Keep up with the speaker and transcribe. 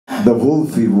The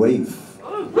WOLFY WAVES.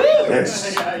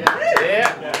 Yes.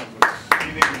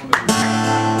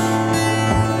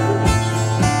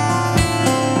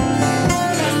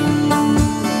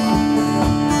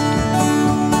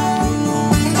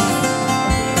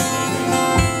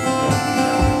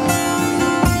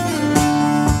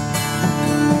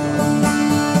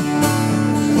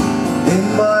 In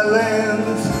my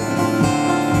land,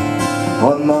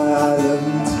 on my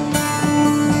island,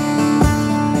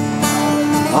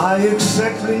 I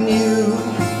exactly knew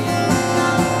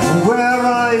where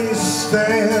I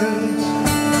stand.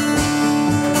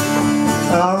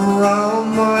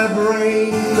 Around my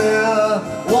brain there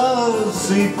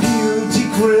was a beauty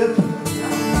grip,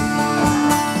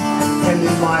 and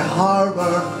in my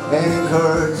harbor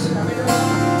anchored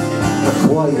a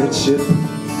quiet ship.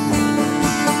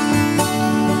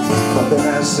 But then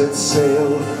I set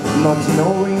sail, not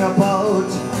knowing about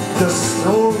the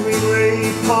stormy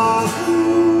rave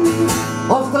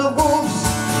of the wolves,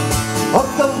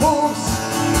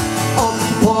 of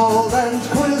Paul and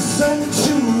Chris and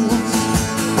Jules,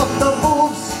 of the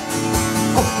wolves,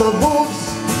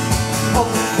 of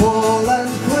Paul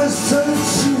and Chris and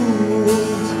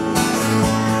Jules.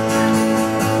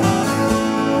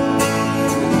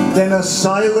 Then a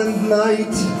silent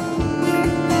night,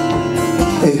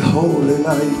 a holy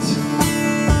night,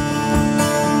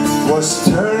 was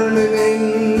turning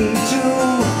into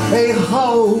a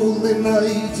holy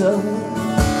night,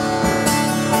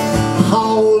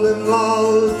 howling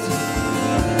loud.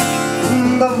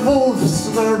 The wolves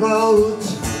were out.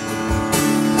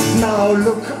 Now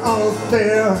look out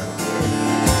there,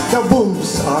 the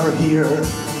wolves are here.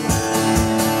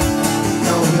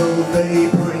 Now will they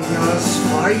bring us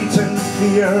fright and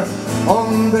fear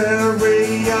on their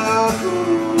way?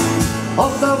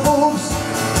 Of the wolves,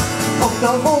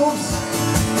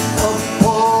 of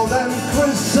Paul and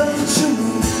Chris and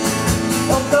Jules,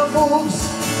 of the wolves,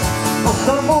 of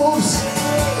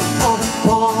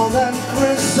Paul and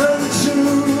Chris and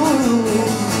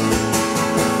Jules.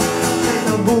 And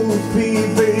the WOLFY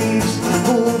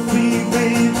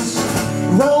waves,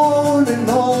 rolling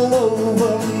all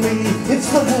over me. It's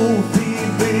the WOLFY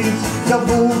waves,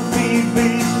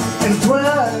 and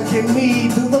dragging me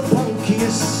to the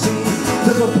punkiest sea.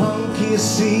 To the punkiest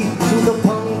sea, to the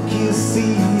punkiest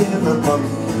sea, yeah, the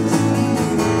punkiest sea.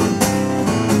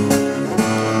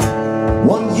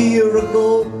 1 year ago,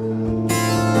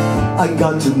 I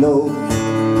got to know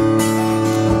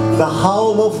the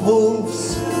howl of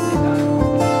wolves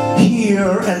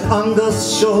here at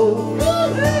Anga's show,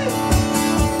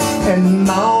 and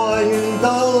now I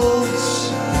indulge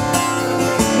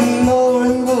in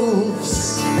knowing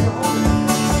wolves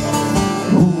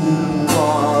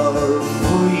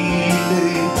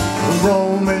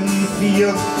roaming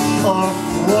fields of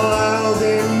wild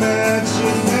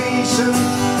imagination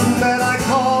that I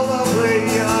call a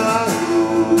prayer.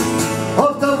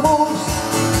 Of the wolves,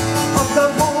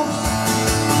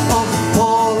 of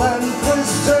Paul and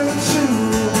Chris and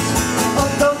Jules,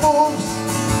 of the wolves,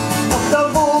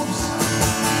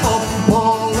 of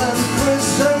Paul and Chris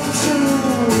and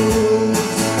Jules.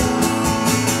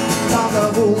 Now the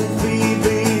WOLFY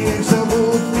waves,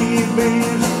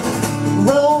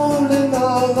 rolling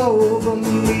all over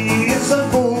me. It's a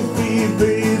WOLFY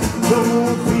waves, the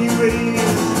WOLFY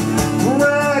waves,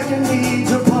 dragging me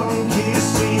to punky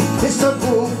sea. It's the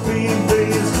WOLFY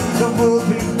waves, the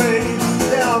WOLFY waves,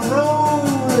 they are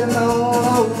rolling all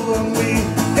over me.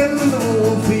 In the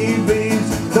WOLFY waves,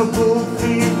 the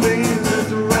WOLFY waves are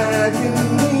dragging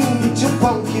me to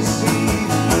punky sea.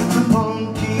 The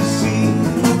punky sea,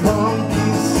 the punky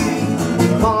sea, the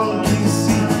punky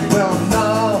sea. Well,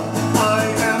 now I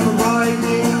am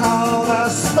riding out a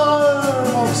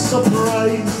storm of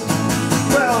surprise.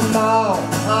 Well, now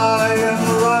I am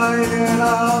riding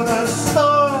out a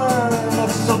storm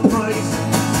of surprise.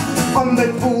 On the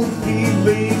WOLFY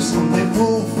waves, on the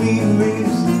WOLFY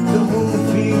waves, the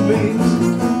WOLFY waves.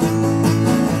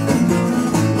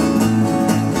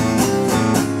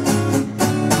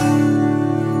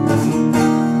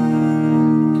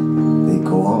 They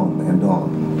go on and on.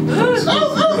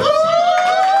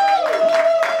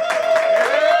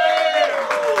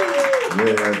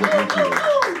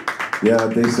 Yeah,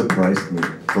 they surprised me.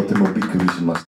 とてもびっくりしました。